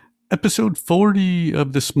Episode 40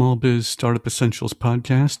 of the Small Biz Startup Essentials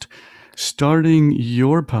podcast, starting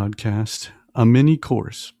your podcast, a mini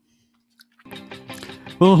course.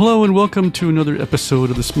 Well, hello and welcome to another episode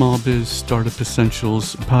of the Small Biz Startup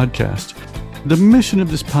Essentials podcast. The mission of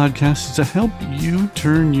this podcast is to help you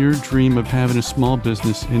turn your dream of having a small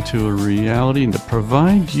business into a reality and to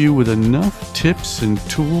provide you with enough tips and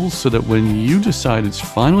tools so that when you decide it's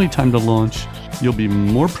finally time to launch, you'll be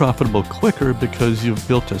more profitable quicker because you've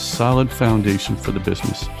built a solid foundation for the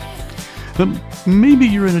business. But maybe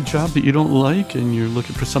you're in a job that you don't like and you're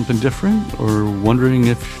looking for something different, or wondering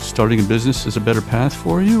if starting a business is a better path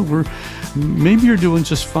for you, or maybe you're doing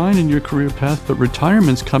just fine in your career path, but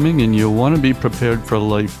retirement's coming and you want to be prepared for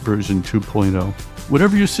life version 2.0.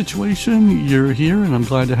 Whatever your situation, you're here and I'm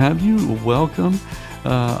glad to have you. Welcome.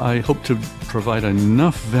 I hope to provide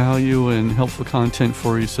enough value and helpful content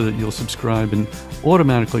for you so that you'll subscribe and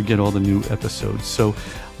automatically get all the new episodes. So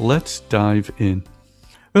let's dive in.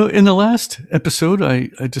 Well, in the last episode, I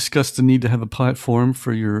discussed the need to have a platform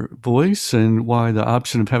for your voice and why the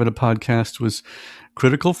option of having a podcast was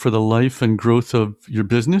critical for the life and growth of your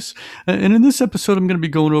business. And in this episode, I'm going to be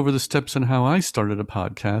going over the steps on how I started a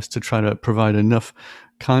podcast to try to provide enough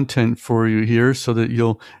content for you here so that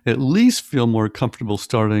you'll at least feel more comfortable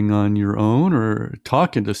starting on your own or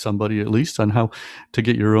talking to somebody at least on how to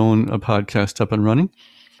get your own podcast up and running.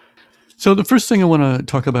 So the first thing I want to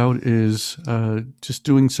talk about is just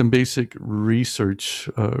doing some basic research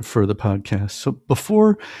for the podcast. So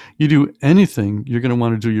before you do anything, you're going to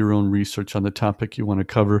want to do your own research on the topic you want to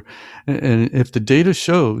cover. And if the data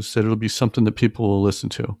shows that it'll be something that people will listen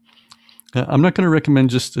to. I'm not going to recommend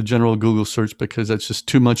just a general Google search because that's just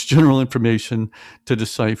too much general information to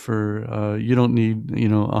decipher. You don't need,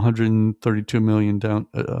 132 million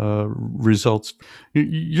results.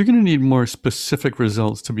 You're going to need more specific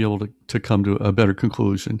results to be able to come to a better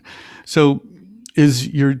conclusion. So is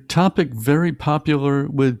your topic very popular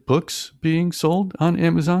with books being sold on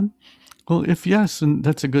Amazon? Well, if yes, then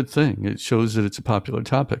that's a good thing. It shows that it's a popular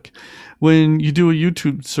topic. When you do a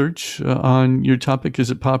YouTube search on your topic,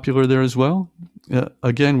 is it popular there as well?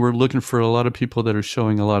 Again, we're looking for a lot of people that are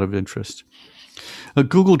showing a lot of interest.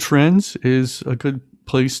 Google Trends is a good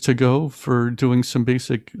place to go for doing some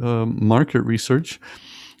basic market research.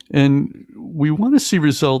 And we want to see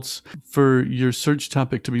results for your search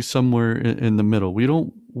topic to be somewhere in the middle. We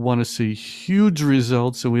don't want to see huge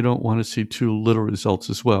results and we don't want to see too little results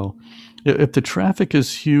as well. If the traffic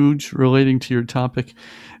is huge relating to your topic,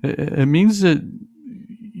 it means that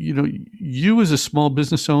you as a small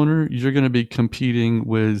business owner, you're going to be competing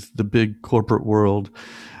with the big corporate world,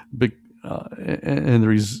 and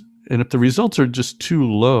if the results are just too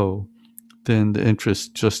low, then the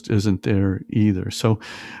interest just isn't there either. So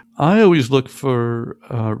I always look for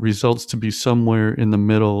results to be somewhere in the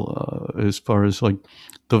middle as far as like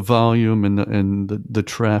the volume and the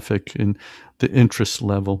traffic and the interest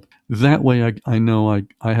level. That way I know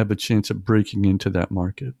I have a chance of breaking into that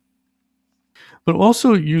market. But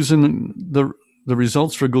also using the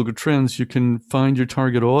results for Google Trends, you can find your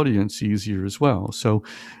target audience easier as well. So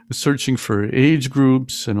searching for age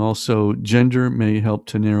groups and also gender may help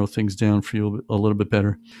to narrow things down for you a little bit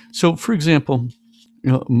better. So for example,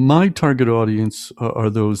 my target audience are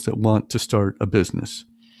those that want to start a business.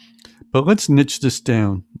 But let's niche this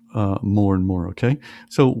down more and more, okay?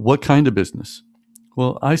 So what kind of business?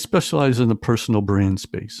 Well, I specialize in the personal brand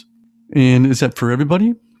space. And is that for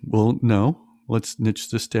everybody? Well, no. Let's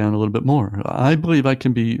niche this down a little bit more. I believe I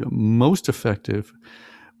can be most effective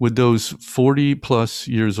with those 40 plus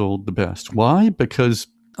years old the best. Why? Because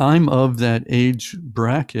I'm of that age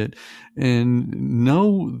bracket and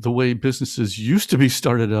know the way businesses used to be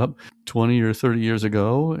started up 20 or 30 years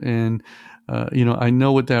ago. And, I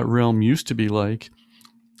know what that realm used to be like,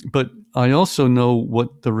 but I also know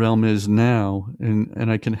what the realm is now.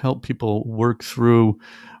 And I can help people work through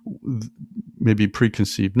maybe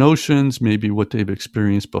preconceived notions, maybe what they've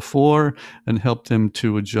experienced before, and help them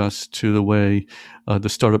to adjust to the way the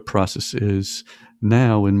startup process is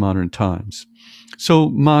now in modern times. So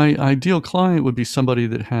my ideal client would be somebody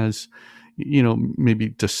that has, maybe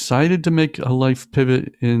decided to make a life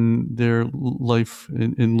pivot in their life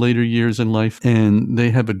in later years in life, and they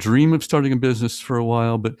have a dream of starting a business for a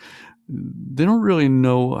while, but they don't really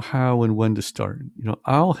know how and when to start.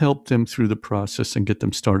 I'll help them through the process and get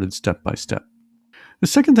them started step by step. The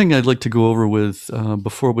second thing I'd like to go over with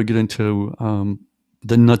before we get into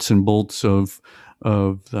the nuts and bolts of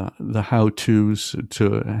the how-tos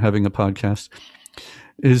to having a podcast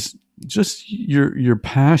is just your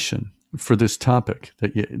passion for this topic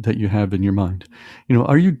that you have in your mind.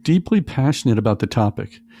 Are you deeply passionate about the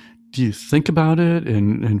topic? do you think about it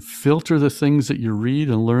and filter the things that you read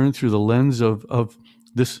and learn through the lens of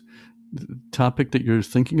this topic that you're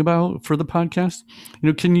thinking about for the podcast?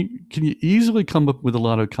 Can you easily come up with a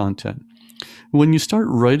lot of content? When you start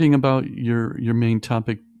writing about your main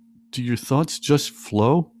topic, do your thoughts just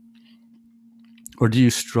flow? Or do you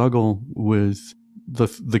struggle with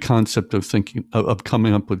the concept of thinking of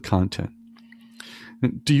coming up with content?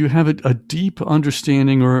 Do you have a deep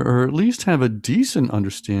understanding or at least have a decent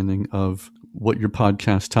understanding of what your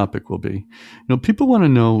podcast topic will be? People want to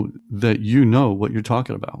know that you know what you're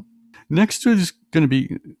talking about. Next is going to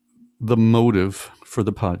be the motive for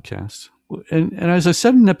the podcast. And as I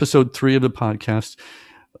said in episode 3 of the podcast,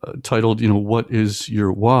 titled, what is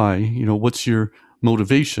your why? What's your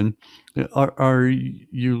motivation? Are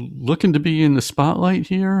you looking to be in the spotlight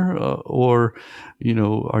here? Or,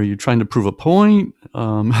 are you trying to prove a point?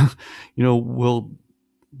 Will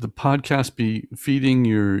the podcast be feeding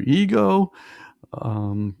your ego?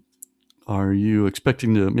 Are you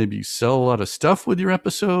expecting to maybe sell a lot of stuff with your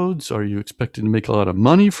episodes? Are you expecting to make a lot of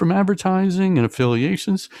money from advertising and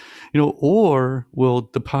affiliations? Or will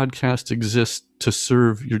the podcast exist to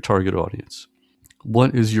serve your target audience?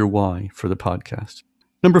 What is your why for the podcast?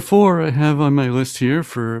 Number 4 I have on my list here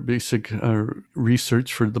for basic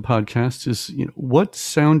research for the podcast is, what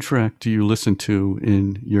soundtrack do you listen to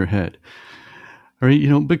in your head? All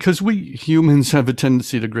right, because we humans have a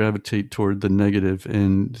tendency to gravitate toward the negative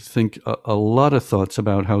and think a lot of thoughts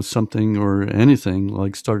about how something or anything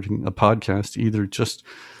like starting a podcast either just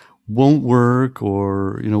won't work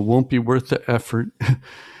or, won't be worth the effort.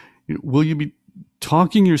 Will you be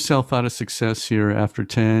talking yourself out of success here after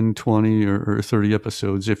 10, 20, or 30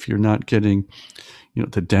 episodes if you're not getting,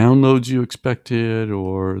 the downloads you expected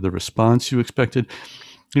or the response you expected?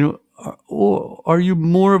 Or are you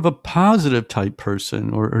more of a positive type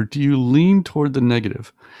person, or do you lean toward the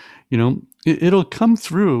negative? It'll come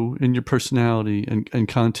through in your personality and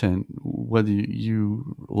content, whether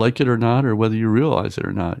you like it or not, or whether you realize it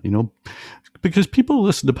or not, because people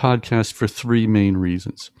listen to podcasts for 3 main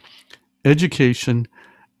reasons: education,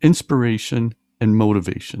 inspiration, and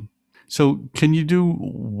motivation. So can you do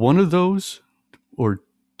one of those or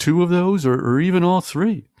 2 of those or even all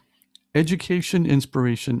 3? Education,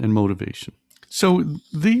 inspiration, and motivation. So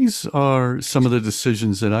these are some of the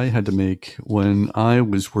decisions that I had to make when I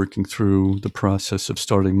was working through the process of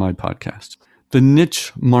starting my podcast. The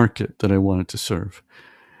niche market that I wanted to serve.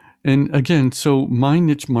 And again, so my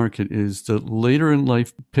niche market is the later in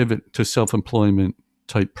life pivot to self-employment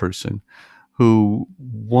type person who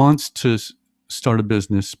wants to start a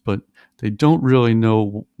business, but they don't really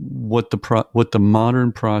know what the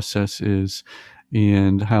modern process is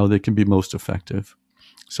and how they can be most effective.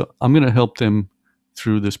 So I'm going to help them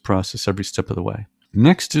through this process every step of the way.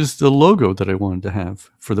 Next is the logo that I wanted to have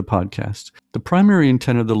for the podcast. The primary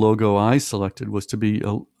intent of the logo I selected was to be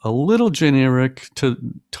a little generic to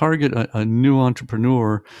target a new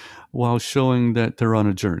entrepreneur while showing that they're on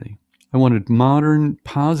a journey. I wanted modern,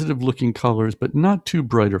 positive-looking colors, but not too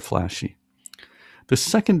bright or flashy. The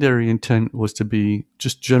secondary intent was to be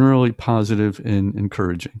just generally positive and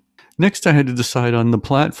encouraging. Next, I had to decide on the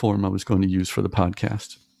platform I was going to use for the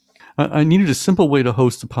podcast. I needed a simple way to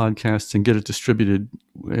host the podcast and get it distributed.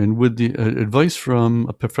 And with the advice from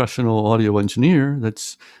a professional audio engineer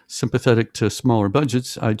that's sympathetic to smaller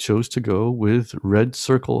budgets, I chose to go with Red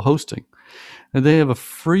Circle Hosting. And they have a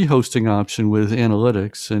free hosting option with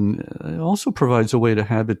analytics, and it also provides a way to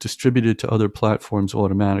have it distributed to other platforms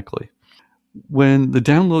automatically. When the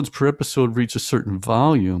downloads per episode reach a certain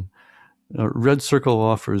volume, Red Circle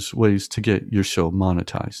offers ways to get your show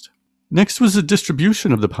monetized. Next was the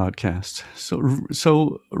distribution of the podcast.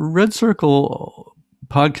 So Red Circle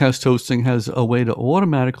podcast hosting has a way to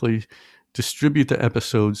automatically distribute the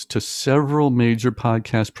episodes to several major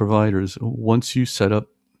podcast providers once you set up,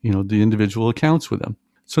 the individual accounts with them.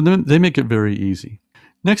 So then they make it very easy.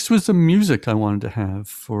 Next was the music I wanted to have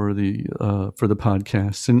for the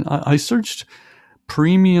podcast, and I searched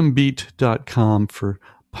premiumbeat.com for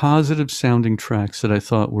positive sounding tracks that I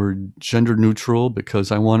thought were gender neutral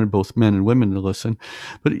because I wanted both men and women to listen.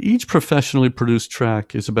 But each professionally produced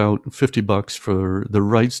track is about $50 for the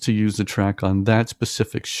rights to use the track on that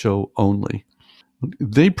specific show only.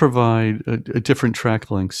 They provide a different track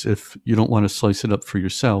lengths if you don't want to slice it up for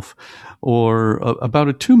yourself, or about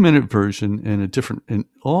a 2-minute version and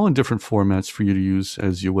all in different formats for you to use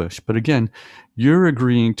as you wish. But again, you're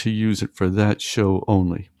agreeing to use it for that show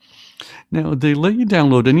only. Now, they let you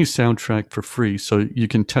download any soundtrack for free, so you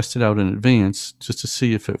can test it out in advance just to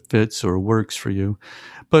see if it fits or works for you.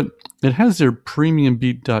 But it has their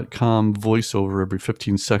premiumbeat.com voiceover every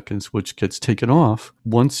 15 seconds, which gets taken off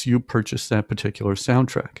once you purchase that particular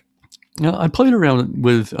soundtrack. Now, I played around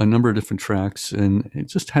with a number of different tracks and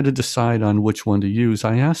just had to decide on which one to use.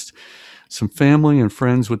 I asked some family and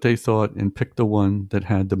friends what they thought and picked the one that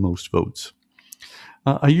had the most votes.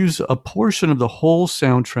 I use a portion of the whole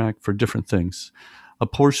soundtrack for different things. A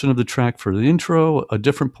portion of the track for the intro, a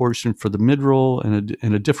different portion for the mid-roll, and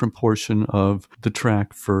a different portion of the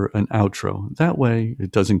track for an outro. That way, it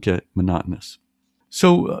doesn't get monotonous.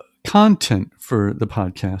 So, content for the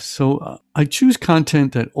podcast. So, I choose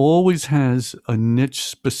content that always has a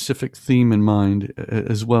niche-specific theme in mind,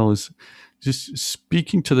 as well as just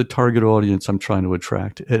speaking to the target audience I'm trying to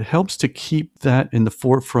attract. It helps to keep that in the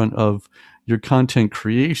forefront of your content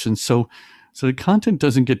creation, so the content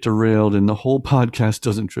doesn't get derailed and the whole podcast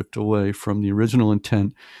doesn't drift away from the original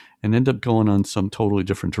intent and end up going on some totally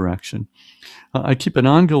different direction. I keep an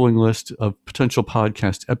ongoing list of potential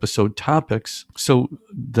podcast episode topics so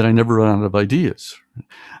that I never run out of ideas.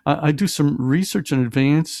 I do some research in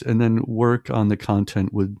advance and then work on the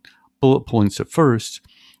content with bullet points at first,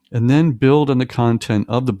 and then build on the content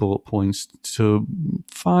of the bullet points to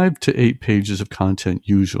 5 to 8 pages of content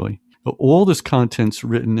usually. But all this content's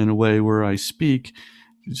written in a way where I speak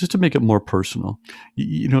just to make it more personal.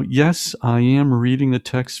 Yes, I am reading the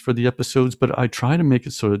text for the episodes, but I try to make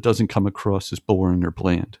it so it doesn't come across as boring or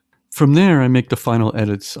bland. From there, I make the final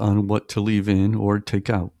edits on what to leave in or take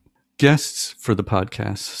out. Guests for the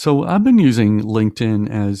podcast. So I've been using LinkedIn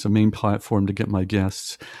as a main platform to get my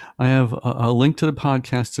guests. I have a link to the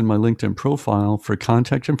podcast in my LinkedIn profile for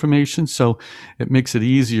contact information, so it makes it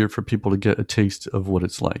easier for people to get a taste of what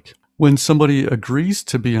it's like. When somebody agrees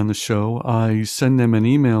to be on the show, I send them an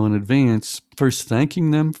email in advance, first thanking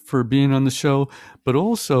them for being on the show, but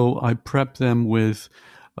also I prep them with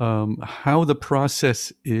how the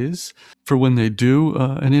process is for when they do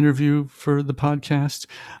an interview for the podcast.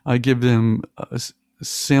 I give them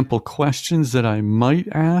sample questions that I might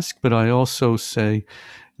ask, but I also say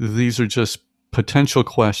these are just potential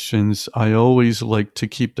questions. I always like to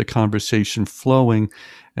keep the conversation flowing,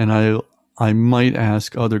 and I might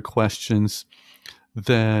ask other questions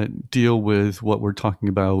that deal with what we're talking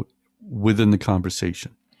about within the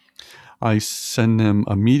conversation. I send them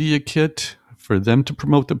a media kit for them to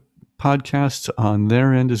promote the podcast on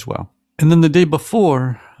their end as well. And then the day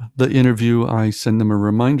before the interview, I send them a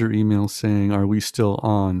reminder email saying, are we still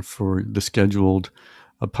on for the scheduled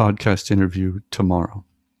podcast interview tomorrow?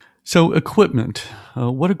 So equipment,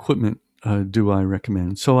 what equipment do I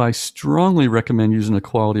recommend? So I strongly recommend using a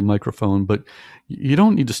quality microphone, but you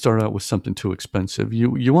don't need to start out with something too expensive.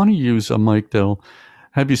 You want to use a mic that'll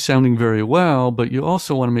have you sounding very well, but you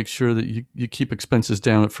also want to make sure that you keep expenses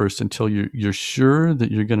down at first until you're sure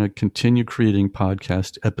that you're going to continue creating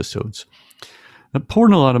podcast episodes. Now,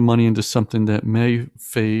 pouring a lot of money into something that may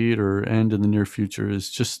fade or end in the near future is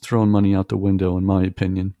just throwing money out the window, in my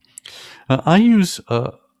opinion. I use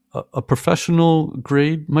a professional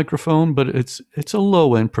grade microphone, but it's a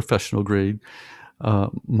low end professional grade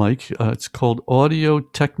mic. It's called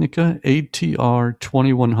Audio-Technica ATR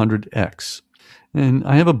 2100X. And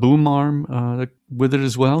I have a boom arm with it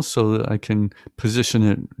as well, so that I can position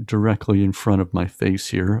it directly in front of my face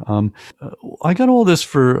here. I got all this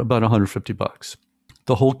for about $150,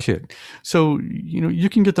 the whole kit. So, you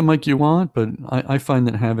can get the mic you want, but I find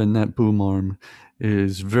that having that boom arm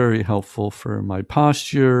is very helpful for my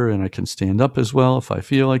posture, and I can stand up as well if I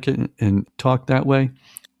feel like it and talk that way.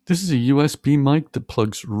 This is a USB mic that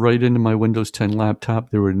plugs right into my Windows 10 laptop.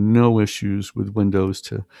 There were no issues with Windows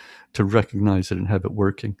to recognize it and have it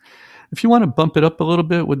working. If you want to bump it up a little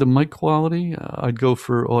bit with the mic quality, I'd go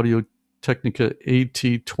for Audio-Technica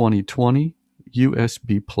AT2020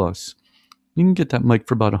 USB Plus. You can get that mic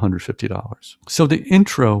for about $150. So the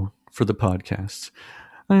intro for the podcast.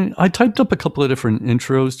 I typed up a couple of different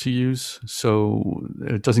intros to use so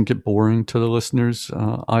it doesn't get boring to the listeners.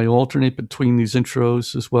 I alternate between these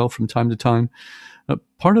intros as well from time to time.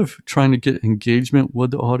 Part of trying to get engagement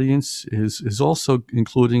with the audience is also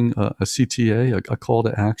including a CTA, a call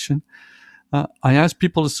to action. I ask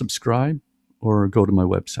people to subscribe or go to my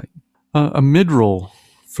website. A mid-roll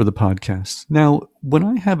for the podcast. Now, when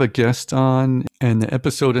I have a guest on and the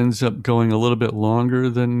episode ends up going a little bit longer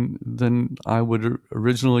than I would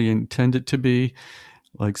originally intend it to be,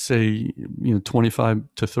 like say, 25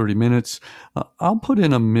 to 30 minutes, I'll put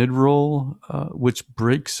in a mid-roll, which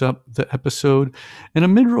breaks up the episode. And a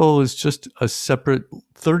mid-roll is just a separate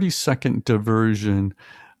 30-second diversion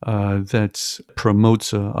that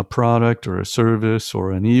promotes a product or a service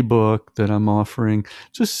or an ebook that I'm offering,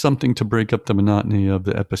 just something to break up the monotony of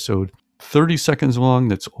the episode. 30 seconds long,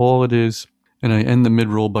 that's all it is. And I end the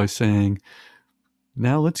mid-roll by saying,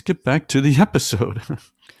 now let's get back to the episode.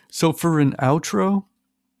 So for an outro,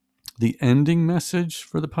 the ending message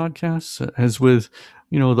for the podcast, as with,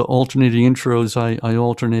 the alternating intros, I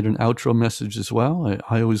alternate an outro message as well.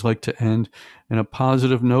 I always like to end in a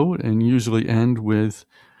positive note and usually end with,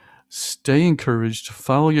 stay encouraged,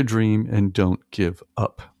 follow your dream, and don't give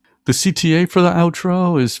up. The CTA for the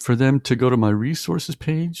outro is for them to go to my resources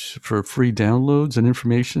page for free downloads and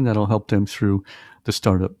information that'll help them through the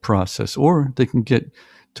startup process, or they can get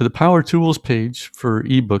to the Power Tools page for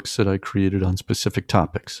ebooks that I created on specific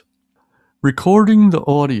topics. Recording the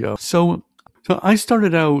audio. So I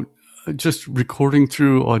started out just recording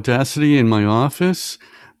through Audacity in my office,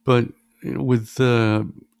 but with the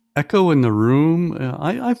echo in the room,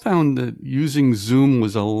 I found that using Zoom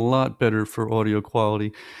was a lot better for audio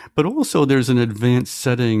quality. But also there's an advanced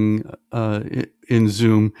setting in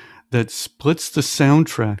Zoom that splits the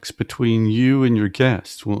soundtracks between you and your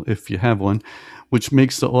guest, well, if you have one, which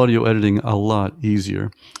makes the audio editing a lot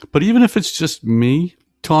easier. But even if it's just me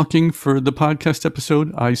talking for the podcast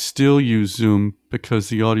episode, I still use Zoom because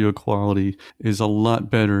the audio quality is a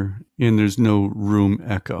lot better and there's no room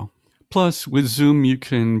echo. Plus, with Zoom, you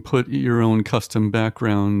can put your own custom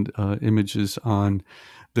background images on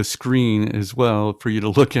the screen as well for you to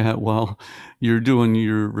look at while you're doing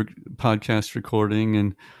your podcast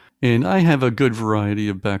recording. And I have a good variety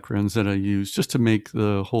of backgrounds that I use just to make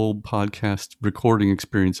the whole podcast recording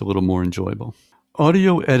experience a little more enjoyable.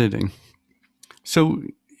 Audio editing. So,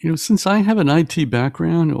 since I have an IT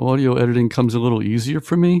background, audio editing comes a little easier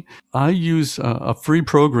for me. I use a free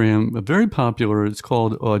program, very popular. It's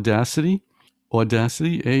called Audacity,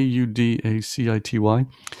 Audacity,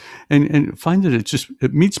 and find that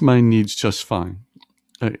it meets my needs just fine.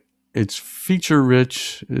 It's feature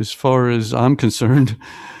rich as far as I'm concerned.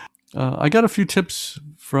 I got a few tips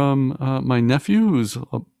from my nephew, who's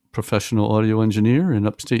a professional audio engineer in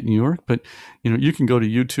upstate New York, but you can go to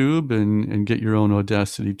YouTube and get your own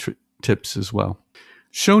Audacity tips as well.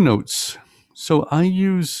 Show notes. So I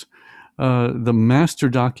use the master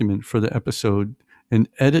document for the episode and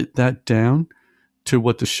edit that down to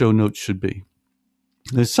what the show notes should be.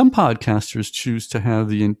 Now, some podcasters choose to have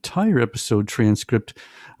the entire episode transcript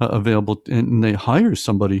available, and they hire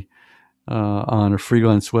somebody on a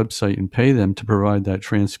freelance website and pay them to provide that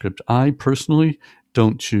transcript. I personally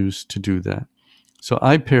don't choose to do that. So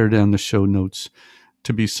I pare down the show notes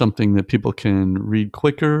to be something that people can read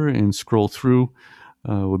quicker and scroll through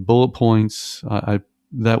with bullet points.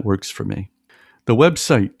 That works for me. The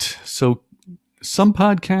website. So some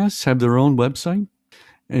podcasts have their own website,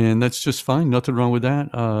 and that's just fine. Nothing wrong with that.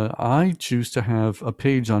 I choose to have a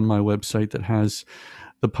page on my website that has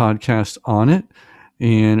the podcast on it,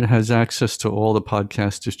 and it has access to all the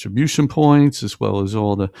podcast distribution points as well as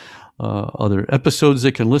all the other episodes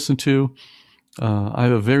they can listen to. I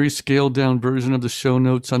have a very scaled down version of the show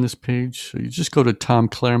notes on this page. So you just go to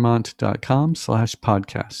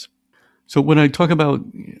tomclaremont.com/podcasts. So when I talk about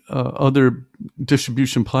other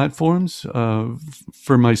distribution platforms,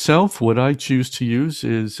 for myself, what I choose to use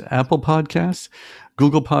is Apple Podcasts,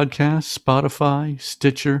 Google Podcasts, Spotify,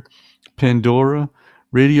 Stitcher, Pandora,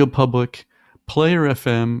 Radio Public, Player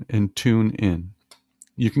FM, and TuneIn.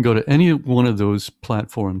 You can go to any one of those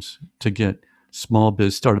platforms to get Small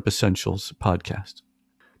Biz Startup Essentials podcast.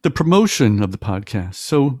 The promotion of the podcast.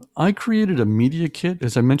 So I created a media kit,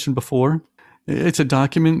 as I mentioned before. It's a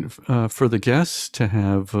document for the guests to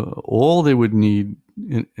have all they would need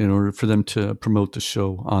in order for them to promote the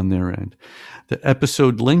show on their end. The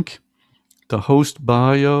episode link, the host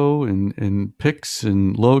bio and pics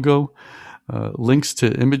and logo, links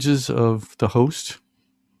to images of the host,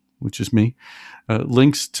 which is me,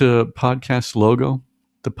 links to podcast logo,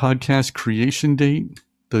 the podcast creation date,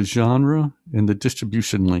 the genre, and the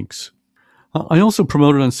distribution links. I also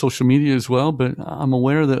promote it on social media as well, but I'm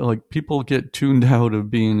aware that people get tuned out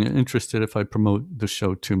of being interested if I promote the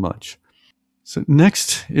show too much. So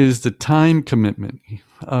next is the time commitment.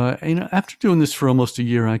 After doing this for almost a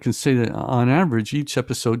year, I can say that on average, each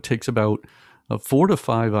episode takes about 4 to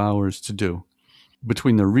 5 hours to do.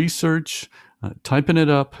 Between the research, typing it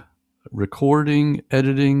up, recording,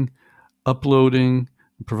 editing, uploading,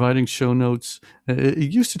 providing show notes.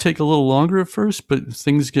 It used to take a little longer at first, but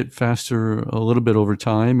things get faster a little bit over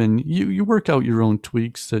time, and you work out your own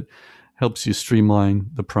tweaks that helps you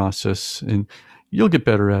streamline the process, and you'll get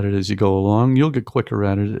better at it as you go along. You'll get quicker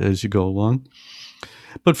at it as you go along.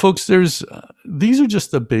 But folks, these are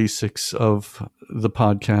just the basics of the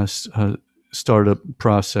podcast startup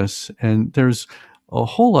process, and there's a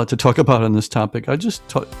whole lot to talk about on this topic. I just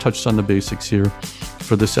touched on the basics here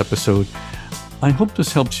for this episode. I hope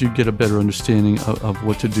this helps you get a better understanding of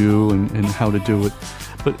what to do and how to do it.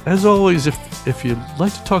 But as always, if you'd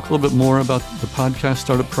like to talk a little bit more about the podcast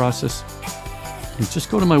startup process, you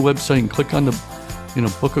just go to my website and click on the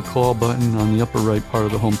book a call button on the upper right part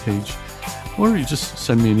of the homepage. Or you just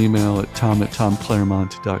send me an email at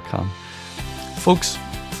tom@tomclaremont.com. Folks,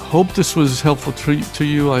 hope this was helpful to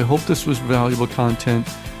you. I hope this was valuable content.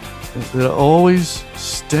 Always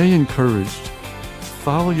stay encouraged,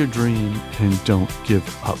 follow your dream, and don't give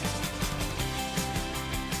up.